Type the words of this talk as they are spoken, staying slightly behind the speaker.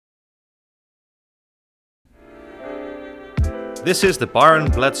This is the Byron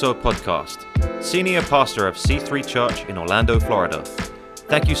Bledsoe Podcast, Senior Pastor of C3 Church in Orlando, Florida.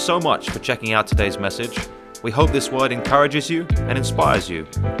 Thank you so much for checking out today's message. We hope this word encourages you and inspires you.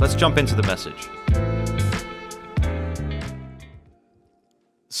 Let's jump into the message.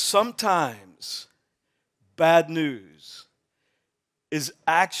 Sometimes bad news is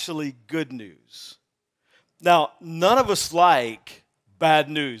actually good news. Now, none of us like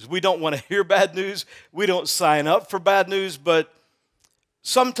bad news. We don't want to hear bad news. We don't sign up for bad news, but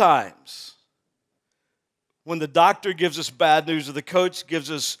sometimes when the doctor gives us bad news or the coach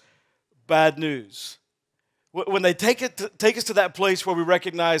gives us bad news, when they take us to that place where we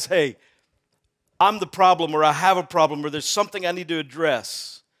recognize, hey, I'm the problem, or I have a problem, or there's something I need to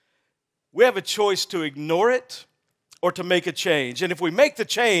address, we have a choice to ignore it or to make a change. And if we make the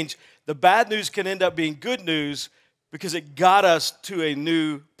change, the bad news can end up being good news because it got us to a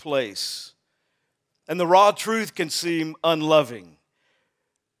new place. And the raw truth can seem unloving.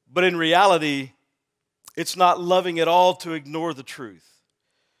 But in reality, it's not loving at all to ignore the truth.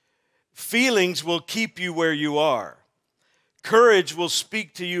 Feelings will keep you where you are. Courage will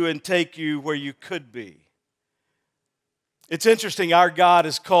speak to you and take you where you could be. It's interesting, our God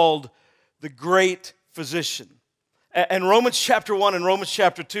is called the great physician. And Romans chapter 1 and Romans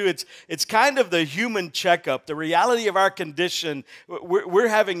chapter 2, it's kind of the human checkup, the reality of our condition. We're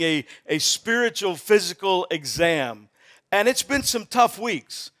having a spiritual, physical exam. And it's been some tough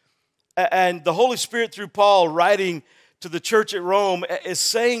weeks. And the Holy Spirit, through Paul, writing to the church at Rome, is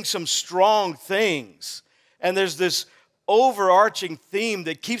saying some strong things. And there's this overarching theme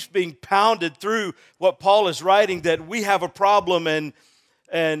that keeps being pounded through what Paul is writing, that we have a problem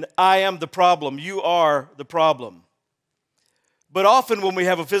and I am the problem. You are the problem. But often when we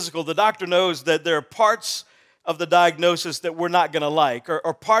have a physical, the doctor knows that there are parts of the diagnosis that we're not going to like,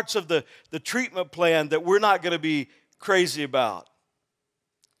 or parts of the treatment plan that we're not going to be crazy about.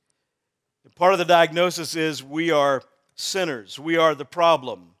 And part of the diagnosis is we are sinners. We are the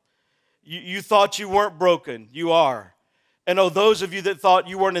problem. You thought you weren't broken. You are. And those of you that thought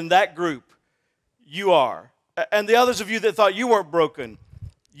you weren't in that group, you are. And the others of you that thought you weren't broken,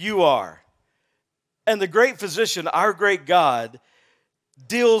 you are. And the great physician, our great God,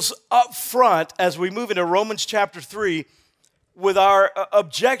 deals up front as we move into Romans chapter 3 with our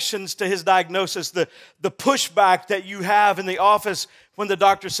objections to his diagnosis, the pushback that you have in the office when the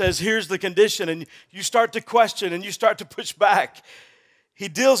doctor says, here's the condition, and you start to question and you start to push back. He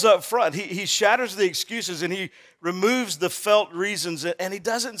deals up front. He shatters the excuses and he removes the felt reasons, and he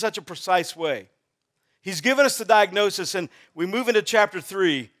does it in such a precise way. He's given us the diagnosis, and we move into chapter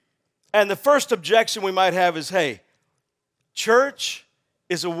 3. And the first objection we might have is, hey, church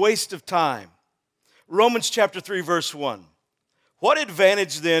is a waste of time. Romans chapter 3, verse 1. What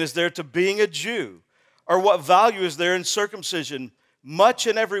advantage then is there to being a Jew? Or what value is there in circumcision? Much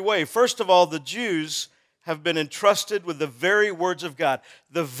in every way. First of all, the Jews have been entrusted with the very words of God.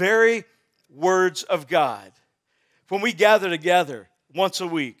 The very words of God. When we gather together once a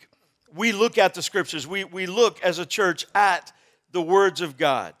week, we look at the scriptures. We look as a church at the words of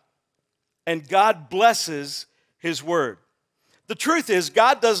God. And God blesses his word. The truth is,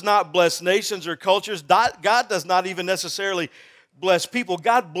 God does not bless nations or cultures. God does not even necessarily bless people.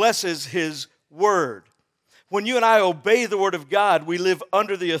 God blesses his word. When you and I obey the word of God, we live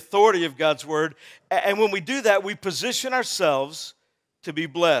under the authority of God's word. And when we do that, we position ourselves to be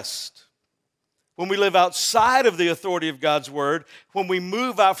blessed. When we live outside of the authority of God's word, when we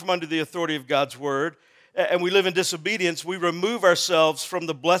move out from under the authority of God's word, and we live in disobedience, we remove ourselves from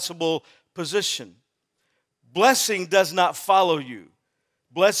the blessable position. Blessing does not follow you.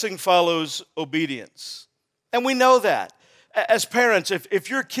 Blessing follows obedience. And we know that. As parents, if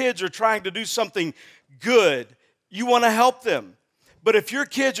your kids are trying to do something good, you want to help them. But if your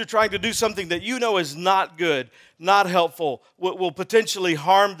kids are trying to do something that you know is not good, not helpful, will potentially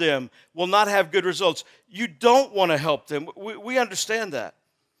harm them, will not have good results, you don't want to help them. We understand that.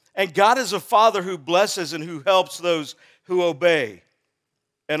 And God is a father who blesses and who helps those who obey,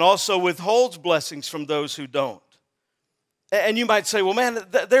 and also withholds blessings from those who don't. And you might say, well, man,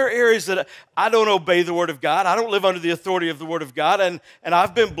 there are areas that I don't obey the word of God. I don't live under the authority of the word of God, and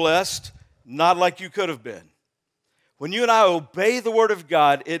I've been blessed, not like you could have been. When you and I obey the word of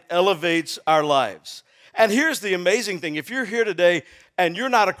God, it elevates our lives. And here's the amazing thing. If you're here today and you're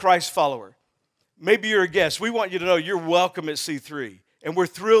not a Christ follower, maybe you're a guest, we want you to know you're welcome at C3, and we're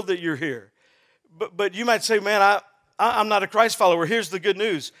thrilled that you're here. But you might say, man, I'm not a Christ follower. Here's the good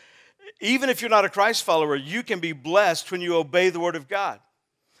news. Even if you're not a Christ follower, you can be blessed when you obey the word of God.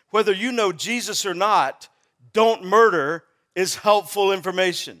 Whether you know Jesus or not, don't murder is helpful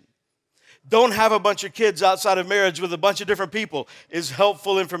information. Don't have a bunch of kids outside of marriage with a bunch of different people is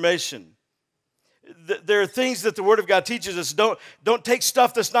helpful information. There are things that the Word of God teaches us. Don't take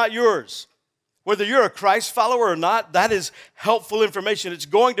stuff that's not yours. Whether you're a Christ follower or not, that is helpful information. It's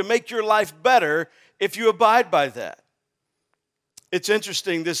going to make your life better if you abide by that. It's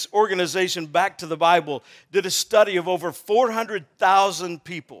interesting, this organization, Back to the Bible, did a study of over 400,000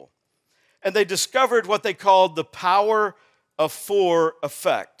 people. And they discovered what they called the power of 4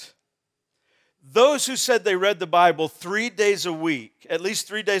 effect. Those who said they read the Bible 3 days a week, at least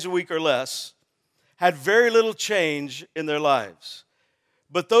 3 days a week or less, had very little change in their lives.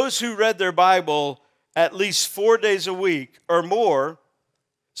 But those who read their Bible at least 4 days a week or more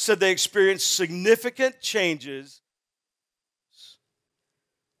said they experienced significant changes.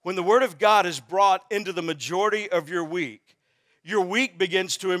 When the Word of God is brought into the majority of your week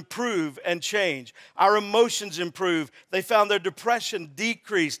begins to improve and change. Our emotions improve. They found their depression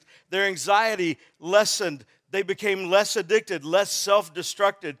decreased, their anxiety lessened. They became less addicted, less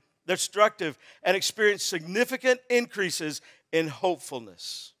self-destructive, and experienced significant increases in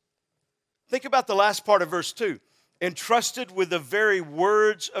hopefulness. Think about the last part of verse 2. Entrusted with the very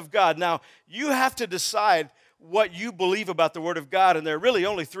words of God. Now, you have to decide what you believe about the Word of God, and there are really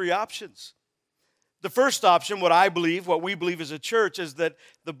only 3 options. The first option, what we believe as a church, is that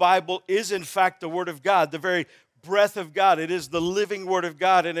the Bible is in fact the Word of God, the very breath of God. It is the living Word of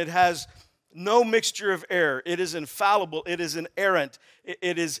God, and it has no mixture of error. It is infallible. It is inerrant.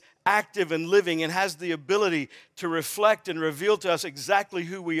 It is active and living and has the ability to reflect and reveal to us exactly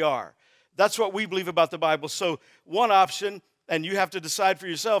who we are. That's what we believe about the Bible. So one option, and you have to decide for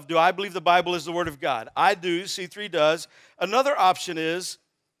yourself, do I believe the Bible is the Word of God? I do. C3 does. Another option is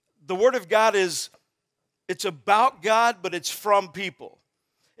the Word of God it's about God, but it's from people.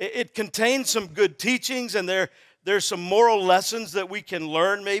 It contains some good teachings, and there's some moral lessons that we can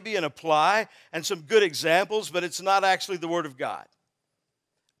learn maybe and apply, and some good examples, but it's not actually the Word of God.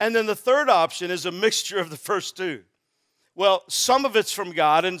 And then the third option is a mixture of the first 2. Well, some of it's from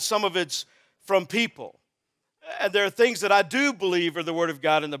God and some of it's from people. And there are things that I do believe are the Word of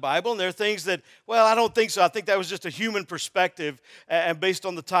God in the Bible, and there are things that, well, I don't think so. I think that was just a human perspective, and based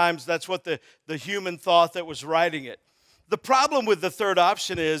on the times, that's what the human thought that was writing it. The problem with the third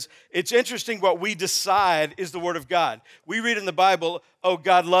option is, it's interesting what we decide is the Word of God. We read in the Bible, oh,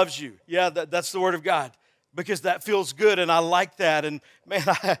 God loves you. Yeah, that's the Word of God, because that feels good, and I like that, and man,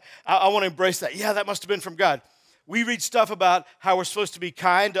 I want to embrace that. Yeah, that must have been from God. We read stuff about how we're supposed to be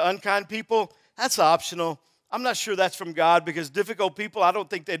kind to unkind people. That's optional. I'm not sure that's from God, because difficult people, I don't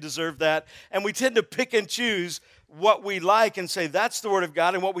think they deserve that. And we tend to pick and choose what we like and say that's the Word of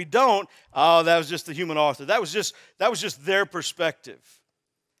God, and what we don't, oh, that was just the human author. That was just their perspective.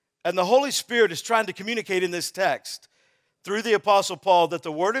 And the Holy Spirit is trying to communicate in this text through the Apostle Paul that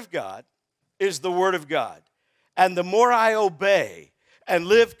the Word of God is the Word of God. And the more I obey and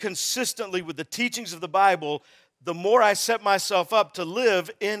live consistently with the teachings of the Bible, the more I set myself up to live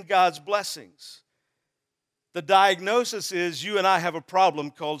in God's blessings. The diagnosis is you and I have a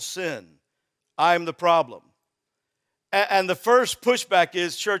problem called sin. I am the problem. And the first pushback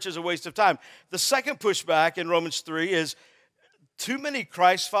is church is a waste of time. The second pushback in Romans 3 is too many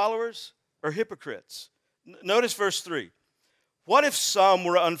Christ followers are hypocrites. Notice verse 3. What if some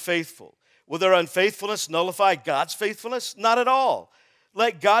were unfaithful? Will their unfaithfulness nullify God's faithfulness? Not at all.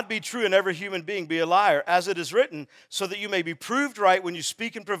 Let God be true and every human being be a liar, as it is written, so that you may be proved right when you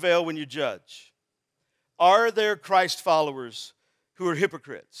speak and prevail when you judge. Are there Christ followers who are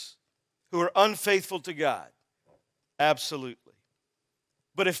hypocrites, who are unfaithful to God? Absolutely.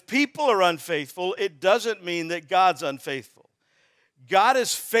 But if people are unfaithful, it doesn't mean that God's unfaithful. God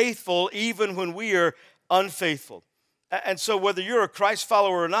is faithful even when we are unfaithful. And so whether you're a Christ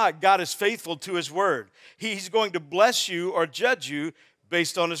follower or not, God is faithful to His Word. He's going to bless you or judge you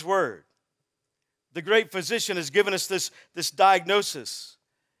based on His Word. The great physician has given us this diagnosis.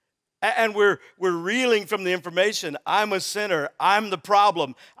 And we're reeling from the information. I'm a sinner. I'm the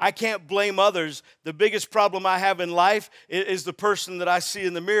problem. I can't blame others. The biggest problem I have in life is the person that I see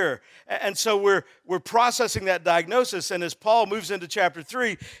in the mirror. And so we're processing that diagnosis. And as Paul moves into chapter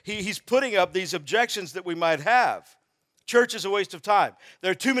 3, he's putting up these objections that we might have. Church is a waste of time.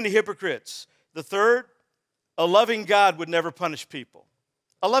 There are too many hypocrites. The third, a loving God would never punish people.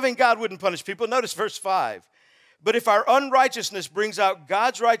 A loving God wouldn't punish people. Notice verse 5. But if our unrighteousness brings out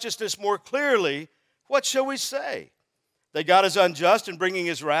God's righteousness more clearly, what shall we say? That God is unjust in bringing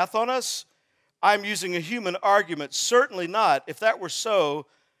His wrath on us? I'm using a human argument. Certainly not. If that were so,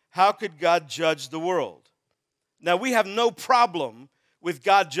 how could God judge the world? Now, we have no problem with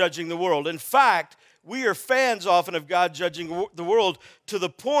God judging the world. In fact, we are fans often of God judging the world to the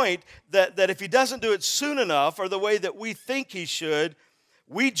point that if he doesn't do it soon enough or the way that we think he should,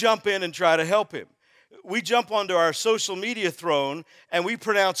 we jump in and try to help him. We jump onto our social media throne and we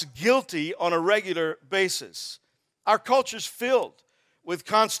pronounce guilty on a regular basis. Our culture's filled with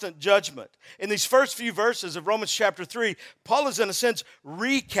constant judgment. In these first few verses of Romans chapter 3, Paul is in a sense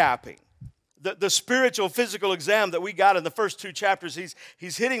recapping the spiritual, physical exam that we got in the first two chapters.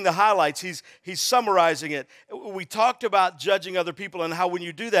 He's hitting the highlights. He's summarizing it. We talked about judging other people and how when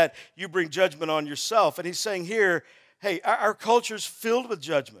you do that, you bring judgment on yourself. And he's saying here, hey, our culture's filled with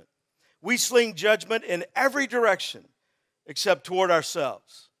judgment. We sling judgment in every direction except toward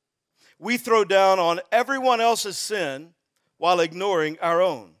ourselves. We throw down on everyone else's sin while ignoring our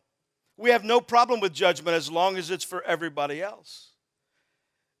own. We have no problem with judgment as long as it's for everybody else.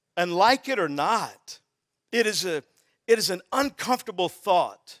 And like it or not, it is an uncomfortable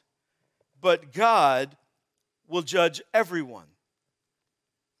thought, but God will judge everyone.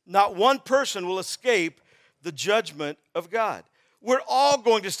 Not one person will escape the judgment of God. We're all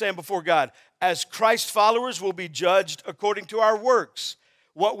going to stand before God. As Christ followers, we'll be judged according to our works.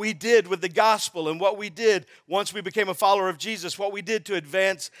 What we did with the gospel and what we did once we became a follower of Jesus, what we did to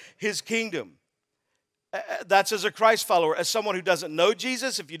advance his kingdom. That's as a Christ follower. As someone who doesn't know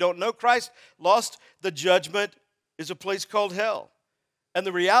Jesus, if you don't know Christ, lost, the judgment is a place called hell. And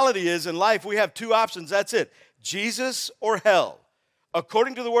the reality is in life we have two options. That's it. Jesus or hell.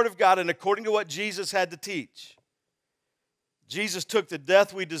 According to the Word of God and according to what Jesus had to teach. Jesus took the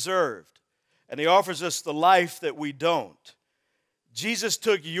death we deserved, and he offers us the life that we don't. Jesus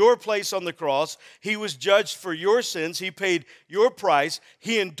took your place on the cross. He was judged for your sins. He paid your price.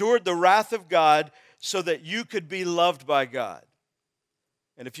 He endured the wrath of God so that you could be loved by God.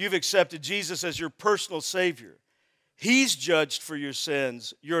 And if you've accepted Jesus as your personal Savior, he's judged for your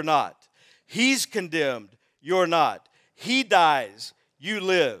sins, you're not. He's condemned, you're not. He dies, you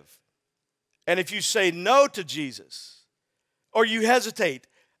live. And if you say no to Jesus, or you hesitate,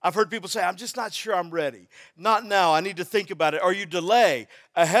 I've heard people say, I'm just not sure I'm ready. Not now, I need to think about it. Or you delay.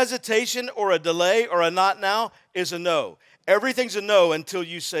 A hesitation or a delay or a not now is a no. Everything's a no until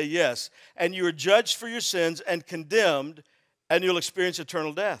you say yes. And you are judged for your sins and condemned, and you'll experience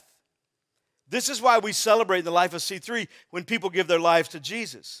eternal death. This is why we celebrate in the life of C3 when people give their lives to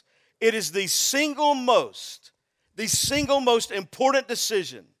Jesus. It is the single most important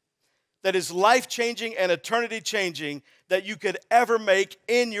decision that is life-changing and eternity-changing that you could ever make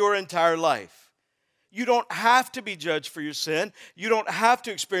in your entire life. You don't have to be judged for your sin. You don't have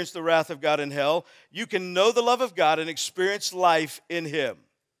to experience the wrath of God in hell. You can know the love of God and experience life in him.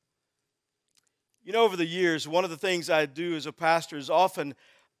 You know, over the years, one of the things I do as a pastor is often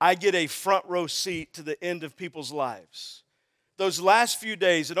I get a front row seat to the end of people's lives. Those last few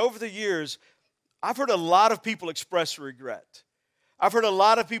days, and over the years, I've heard a lot of people express regret. I've heard a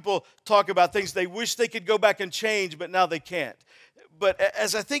lot of people talk about things they wish they could go back and change, but now they can't. But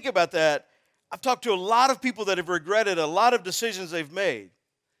as I think about that, I've talked to a lot of people that have regretted a lot of decisions they've made.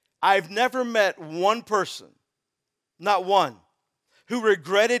 I've never met one person, not one, who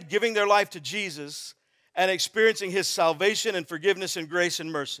regretted giving their life to Jesus and experiencing his salvation and forgiveness and grace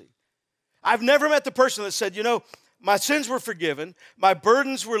and mercy. I've never met the person that said, you know, my sins were forgiven, my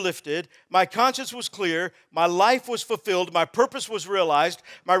burdens were lifted, my conscience was clear, my life was fulfilled, my purpose was realized,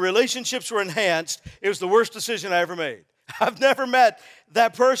 my relationships were enhanced. It was the worst decision I ever made. I've never met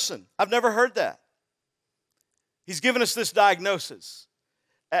that person. I've never heard that. He's given us this diagnosis,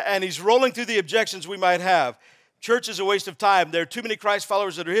 and he's rolling through the objections we might have. Church is a waste of time. There are too many Christ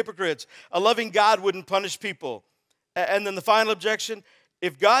followers that are hypocrites. A loving God wouldn't punish people. And then the final objection,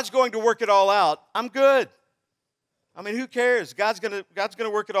 if God's going to work it all out, I'm good. I mean, who cares? God's going to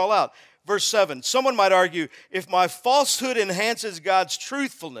work it all out. Verse 7, someone might argue, if my falsehood enhances God's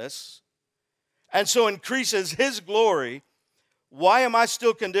truthfulness and so increases his glory, why am I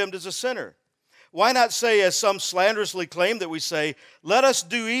still condemned as a sinner? Why not say, as some slanderously claim that we say, let us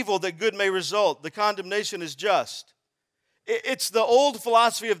do evil that good may result. The condemnation is just. It's the old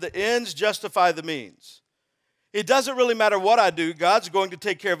philosophy of the ends justify the means. It doesn't really matter what I do. God's going to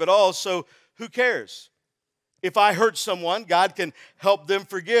take care of it all, so who cares? If I hurt someone, God can help them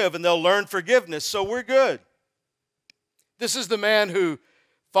forgive, and they'll learn forgiveness, so we're good. This is the man who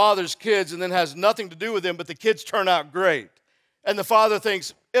fathers kids and then has nothing to do with them, but the kids turn out great. And the father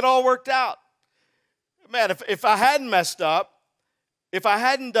thinks, it all worked out. Man, if I hadn't messed up, if I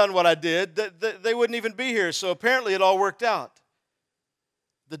hadn't done what I did, they wouldn't even be here. So apparently it all worked out.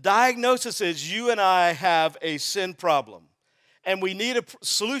 The diagnosis is you and I have a sin problem. And we need a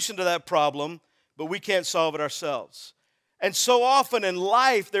solution to that problem, but we can't solve it ourselves. And so often in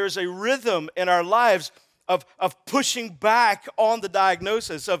life, there's a rhythm in our lives of pushing back on the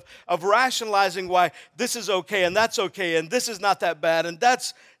diagnosis, of rationalizing why this is okay and that's okay and this is not that bad and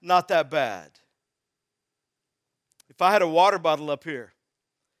that's not that bad. If I had a water bottle up here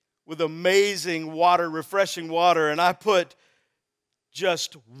with amazing water, refreshing water, and I put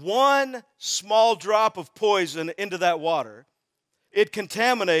just one small drop of poison into that water, it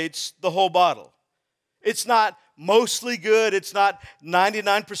contaminates the whole bottle. It's not mostly good. It's not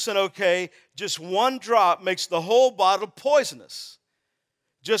 99% okay. Just one drop makes the whole bottle poisonous.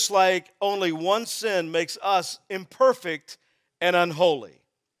 Just like only one sin makes us imperfect and unholy.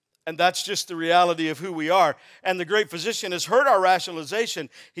 And that's just the reality of who we are. And the great physician has heard our rationalization.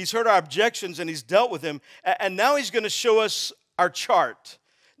 He's heard our objections and he's dealt with them. And now he's going to show us our chart.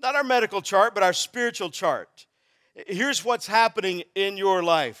 Not our medical chart, but our spiritual chart. Here's what's happening in your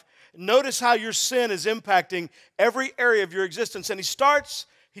life. Notice how your sin is impacting every area of your existence. And he starts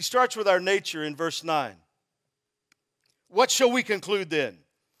with our nature in verse 9. What shall we conclude then?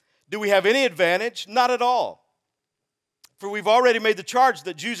 Do we have any advantage? Not at all. For we've already made the charge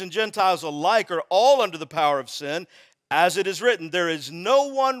that Jews and Gentiles alike are all under the power of sin. As it is written, there is no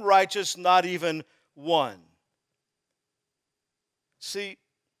one righteous, not even one. See,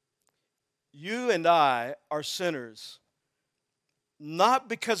 you and I are sinners, not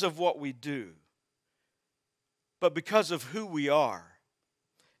because of what we do, but because of who we are.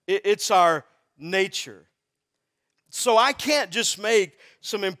 It's our nature. So I can't just make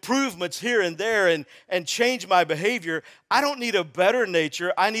some improvements here and there and change my behavior. I don't need a better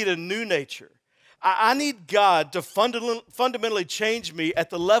nature. I need a new nature. I need God to fundamentally change me at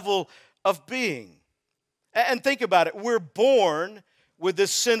the level of being. And think about it. We're born with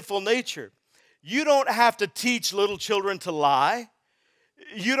this sinful nature. You don't have to teach little children to lie.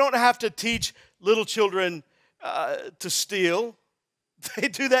 You don't have to teach little children to steal. They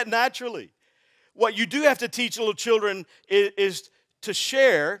do that naturally. What you do have to teach little children is to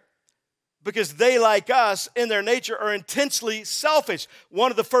share, because they, like us, in their nature, are intensely selfish.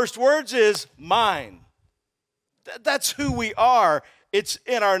 One of the first words is mine. That's who we are. It's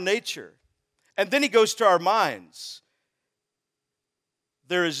in our nature. And then he goes to our minds.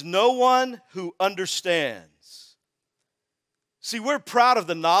 There is no one who understands. See, we're proud of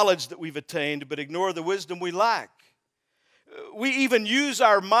the knowledge that we've attained, but ignore the wisdom we lack. We even use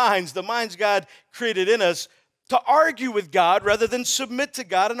our minds, the minds God created in us, to argue with God rather than submit to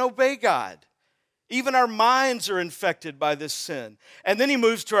God and obey God. Even our minds are infected by this sin. And then he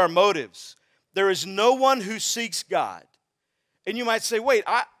moves to our motives. There is no one who seeks God. And you might say, wait,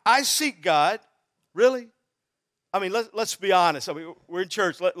 I seek God? Really? I mean, let's be honest. I mean, we're in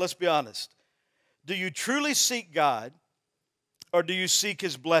church. Let's be honest. Do you truly seek God, or do you seek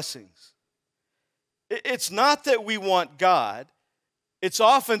his blessings? It's not that we want God. It's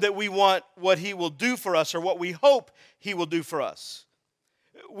often that we want what he will do for us, or what we hope he will do for us.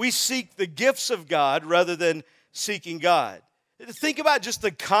 We seek the gifts of God rather than seeking God. Think about just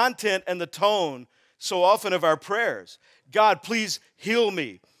the content and the tone so often of our prayers. God, please heal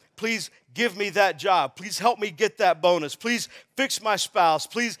me. Please give me that job. Please help me get that bonus. Please fix my spouse.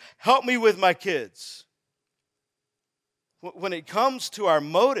 Please help me with my kids. When it comes to our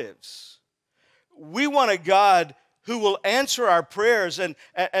motives, we want a God who will answer our prayers and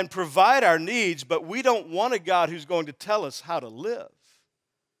provide our needs, but we don't want a God who's going to tell us how to live.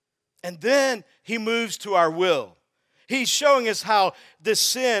 And then he moves to our will. He's showing us how this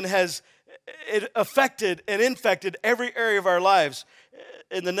sin has affected and infected every area of our lives.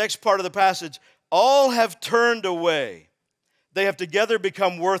 In the next part of the passage, all have turned away. They have together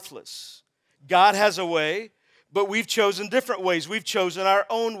become worthless. God has a way, but we've chosen different ways. We've chosen our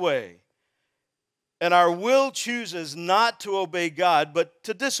own way. And our will chooses not to obey God, but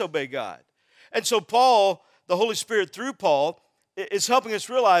to disobey God. And so Paul, the Holy Spirit through Paul, is helping us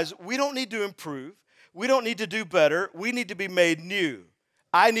realize we don't need to improve. We don't need to do better. We need to be made new.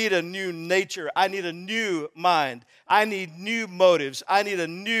 I need a new nature. I need a new mind. I need new motives. I need a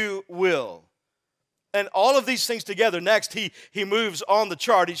new will. And all of these things together, next he moves on the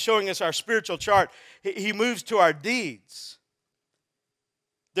chart. He's showing us our spiritual chart. He moves to our deeds.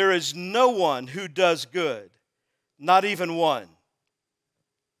 There is no one who does good, not even one.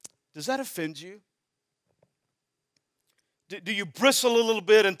 Does that offend you? Do you bristle a little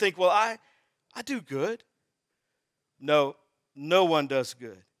bit and think, well, I do good? No one does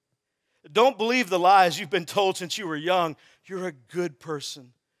good. Don't believe the lies you've been told since you were young. You're a good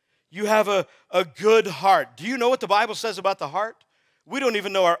person. You have a good heart. Do you know what the Bible says about the heart? We don't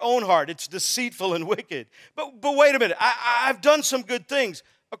even know our own heart. It's deceitful and wicked. But wait a minute. I've done some good things.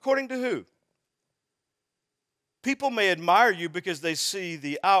 According to who? People may admire you because they see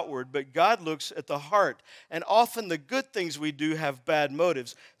the outward, but God looks at the heart. And often the good things we do have bad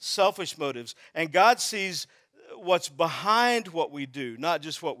motives, selfish motives. And God sees what's behind what we do, not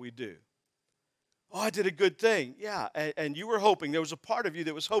just what we do. Oh, I did a good thing. Yeah, and you were hoping, there was a part of you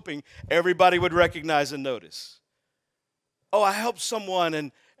that was hoping everybody would recognize and notice. Oh, I helped someone,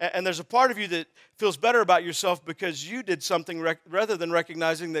 and there's a part of you that feels better about yourself because you did something rather than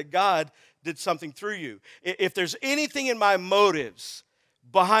recognizing that God did something through you. If there's anything in my motives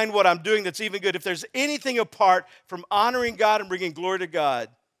behind what I'm doing that's even good, if there's anything apart from honoring God and bringing glory to God,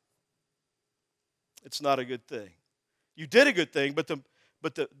 it's not a good thing. You did a good thing, but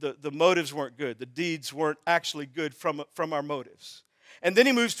the motives weren't good. The deeds weren't actually good from our motives. And then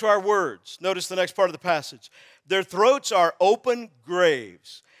he moves to our words. Notice the next part of the passage. Their throats are open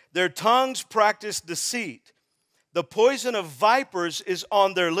graves. Their tongues practice deceit. The poison of vipers is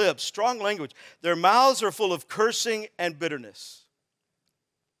on their lips. Strong language. Their mouths are full of cursing and bitterness.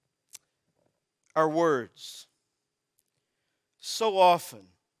 Our words. So often,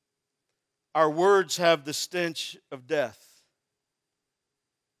 our words have the stench of death.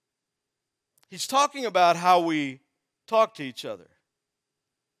 He's talking about how we talk to each other.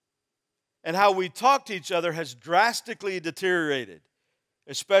 And how we talk to each other has drastically deteriorated,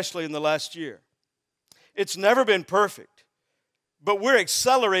 especially in the last year. It's never been perfect, but we're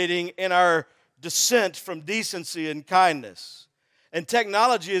accelerating in our descent from decency and kindness. And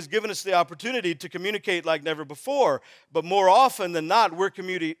technology has given us the opportunity to communicate like never before, but more often than not, we're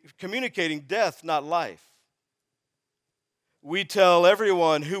communicating death, not life. We tell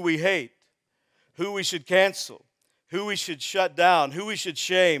everyone who we hate, who we should cancel, who we should shut down, who we should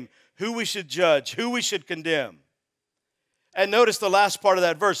shame, who we should judge, who we should condemn. And notice the last part of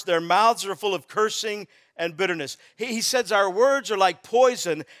that verse. Their mouths are full of cursing and bitterness. He says our words are like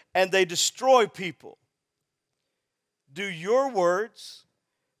poison and they destroy people. Do your words,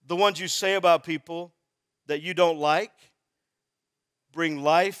 the ones you say about people that you don't like, bring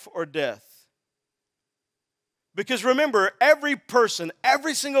life or death? Because remember, every person,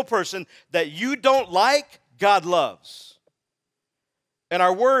 every single person that you don't like, God loves. And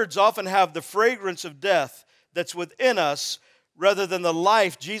our words often have the fragrance of death that's within us rather than the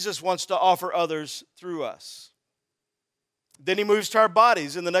life Jesus wants to offer others through us. Then he moves to our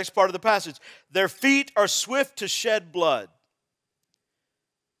bodies in the next part of the passage. Their feet are swift to shed blood.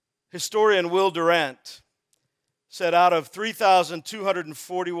 Historian Will Durant said out of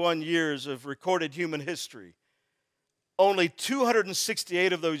 3,241 years of recorded human history, only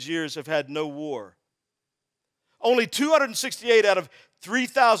 268 of those years have had no war. Only 268 out of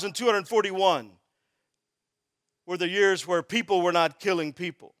 3,241 were the years where people were not killing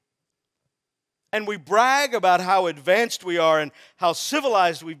people. And we brag about how advanced we are and how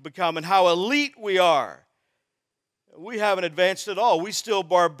civilized we've become and how elite we are. We haven't advanced at all. We still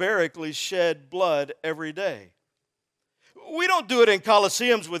barbarically shed blood every day. We don't do it in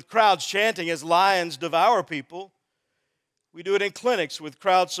coliseums with crowds chanting as lions devour people. We do it in clinics with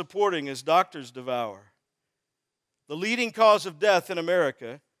crowds supporting as doctors devour. The leading cause of death in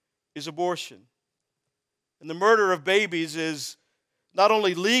America is abortion. And the murder of babies is not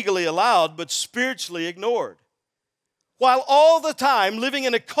only legally allowed, but spiritually ignored. While all the time living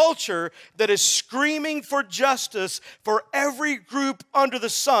in a culture that is screaming for justice for every group under the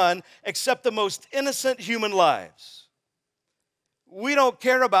sun except the most innocent human lives. We don't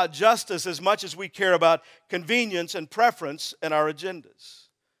care about justice as much as we care about convenience and preference and our agendas.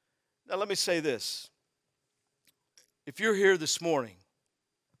 Now let me say this. If you're here this morning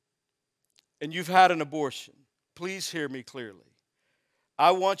and you've had an abortion, please hear me clearly.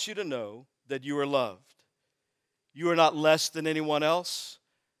 I want you to know that you are loved. You are not less than anyone else.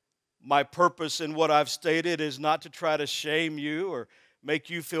 My purpose in what I've stated is not to try to shame you or make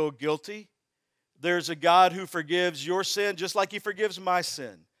you feel guilty. There's a God who forgives your sin just like He forgives my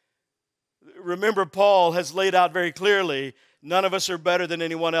sin. Remember, Paul has laid out very clearly, none of us are better than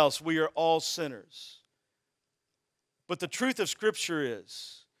anyone else. We are all sinners. But the truth of Scripture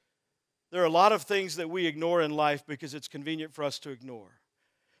is, there are a lot of things that we ignore in life because it's convenient for us to ignore.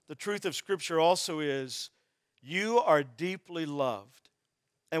 The truth of Scripture also is, you are deeply loved.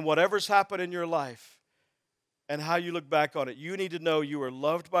 And whatever's happened in your life and how you look back on it, you need to know you are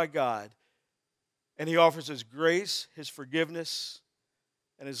loved by God. And He offers His grace, His forgiveness,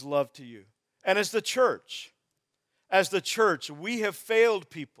 and His love to you. And as the church, we have failed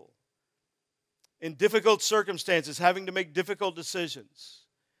people in difficult circumstances, having to make difficult decisions.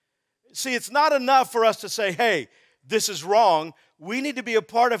 See, it's not enough for us to say, hey, this is wrong. We need to be a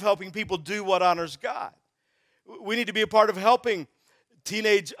part of helping people do what honors God. We need to be a part of helping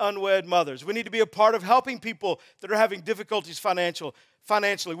teenage unwed mothers. We need to be a part of helping people that are having difficulties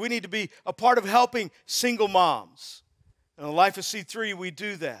financially. We need to be a part of helping single moms. In the Life of C3, we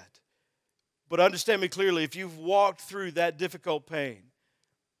do that. But understand me clearly, if you've walked through that difficult pain,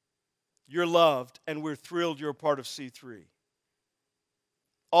 you're loved, and we're thrilled you're a part of C3.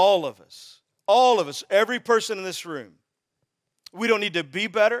 All of us, every person in this room, we don't need to be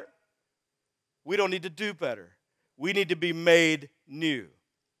better. We don't need to do better. We need to be made new.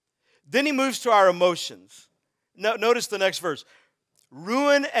 Then he moves to our emotions. Notice the next verse.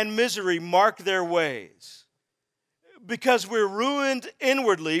 Ruin and misery mark their ways. Because we're ruined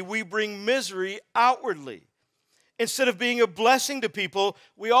inwardly, we bring misery outwardly. Instead of being a blessing to people,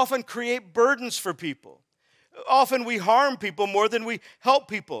 we often create burdens for people. Often we harm people more than we help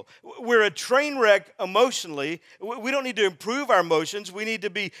people. We're a train wreck emotionally. We don't need to improve our emotions. We need to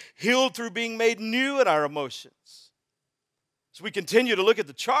be healed through being made new in our emotions. As we continue to look at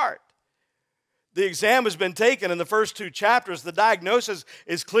the chart, the exam has been taken in the first 2 chapters. The diagnosis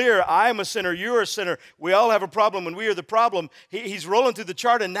is clear. I am a sinner. You're a sinner. We all have a problem, and we are the problem. He's rolling through the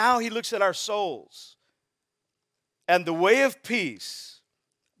chart, and now he looks at our souls. And the way of peace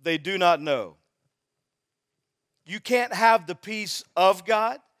they do not know. You can't have the peace of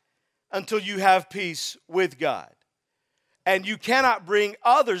God until you have peace with God. And you cannot bring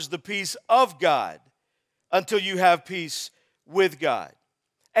others the peace of God until you have peace with God.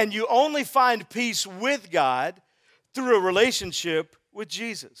 And you only find peace with God through a relationship with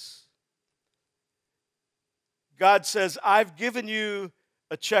Jesus. God says, I've given you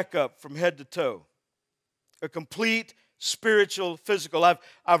a checkup from head to toe, a complete spiritual, physical.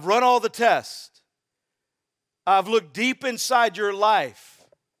 I've run all the tests. I've looked deep inside your life.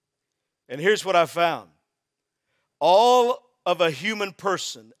 And here's what I found. All of a human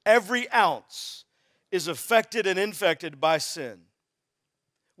person, every ounce, is affected and infected by sin.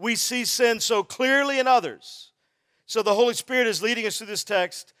 We see sin so clearly in others. So the Holy Spirit is leading us through this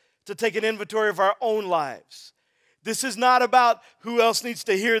text to take an inventory of our own lives. This is not about who else needs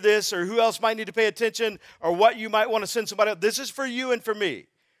to hear this or who else might need to pay attention or what you might want to send somebody else. This is for you and for me.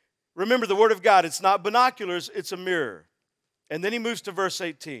 Remember the Word of God. It's not binoculars, it's a mirror. And then he moves to verse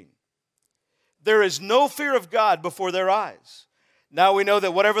 18. There is no fear of God before their eyes. Now we know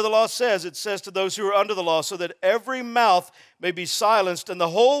that whatever the law says, it says to those who are under the law, so that every mouth may be silenced and the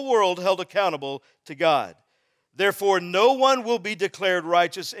whole world held accountable to God. Therefore, no one will be declared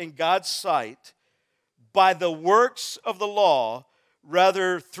righteous in God's sight by the works of the law.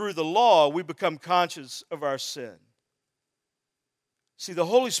 Rather, through the law, we become conscious of our sin. See, the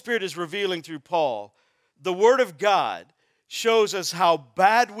Holy Spirit is revealing through Paul. The Word of God shows us how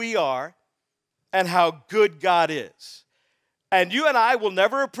bad we are and how good God is. And you and I will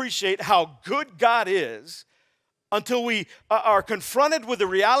never appreciate how good God is until we are confronted with the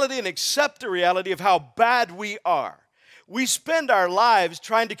reality and accept the reality of how bad we are. We spend our lives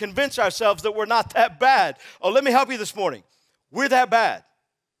trying to convince ourselves that we're not that bad. Oh, let me help you this morning. We're that bad.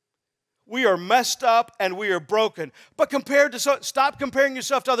 We are messed up and we are broken. But stop comparing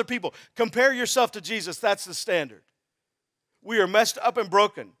yourself to other people. Compare yourself to Jesus. That's the standard. We are messed up and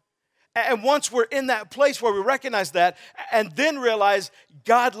broken. And once we're in that place where we recognize that and then realize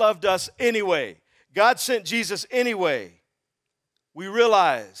God loved us anyway, God sent Jesus anyway, we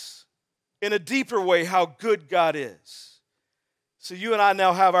realize in a deeper way how good God is. So you and I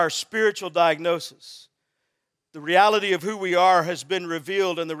now have our spiritual diagnosis. The reality of who we are has been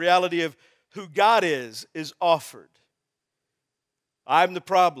revealed, and the reality of who God is offered. I'm the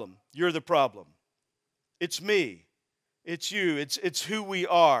problem. You're the problem. It's me. It's you. It's who we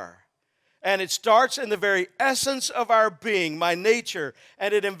are. And it starts in the very essence of our being, my nature,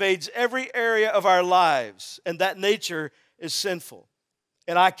 and it invades every area of our lives. And that nature is sinful.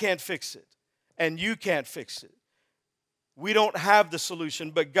 And I can't fix it. And you can't fix it. We don't have the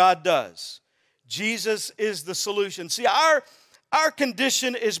solution, but God does. Jesus is the solution. See, our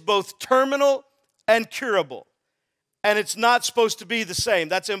condition is both terminal and curable. And it's not supposed to be the same.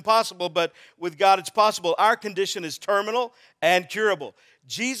 That's impossible, but with God it's possible. Our condition is terminal and curable.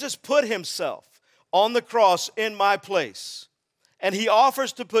 Jesus put himself on the cross in my place, and he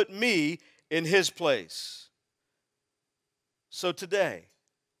offers to put me in his place. So today,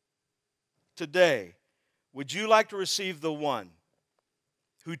 would you like to receive the one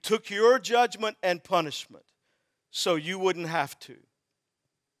who took your judgment and punishment so you wouldn't have to?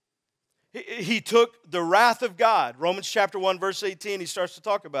 He took the wrath of God. Romans chapter 1, verse 18, he starts to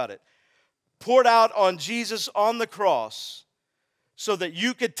talk about it. Poured out on Jesus on the cross so that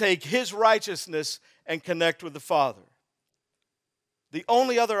you could take his righteousness and connect with the Father. The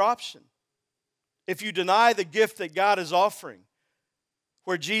only other option, if you deny the gift that God is offering,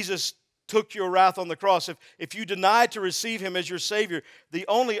 where Jesus took your wrath on the cross, if you deny to receive him as your Savior, the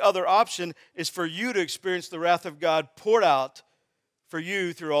only other option is for you to experience the wrath of God poured out for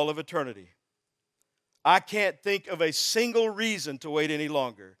you through all of eternity. I can't think of a single reason to wait any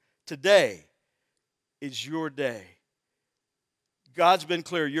longer. Today is your day. God's been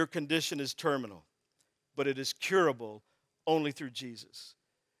clear, your condition is terminal, but it is curable only through Jesus.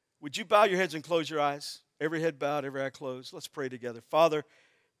 Would you bow your heads and close your eyes? Every head bowed, every eye closed. Let's pray together. Father,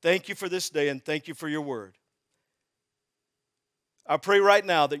 thank you for this day and thank you for your word. I pray right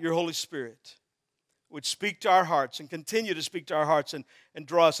now that your Holy Spirit would speak to our hearts and continue to speak to our hearts and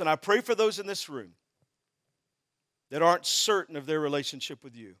draw us. And I pray for those in this room that aren't certain of their relationship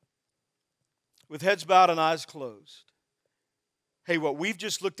with you, with heads bowed and eyes closed. Hey, what we've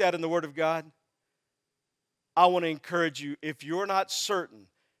just looked at in the Word of God, I want to encourage you, if you're not certain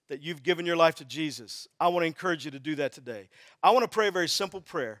that you've given your life to Jesus, I want to encourage you to do that today. I want to pray a very simple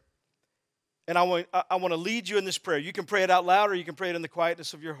prayer, and I want to lead you in this prayer. You can pray it out loud or you can pray it in the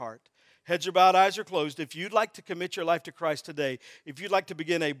quietness of your heart. Heads are bowed, eyes are closed. If you'd like to commit your life to Christ today, if you'd like to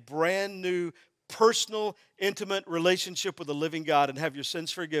begin a brand new, personal, intimate relationship with the living God and have your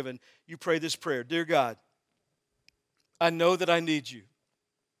sins forgiven, you pray this prayer. Dear God, I know that I need you.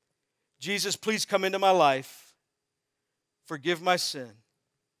 Jesus, please come into my life, forgive my sin,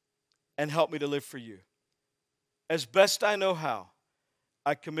 and help me to live for you. As best I know how,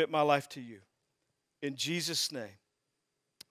 I commit my life to you. In Jesus' name,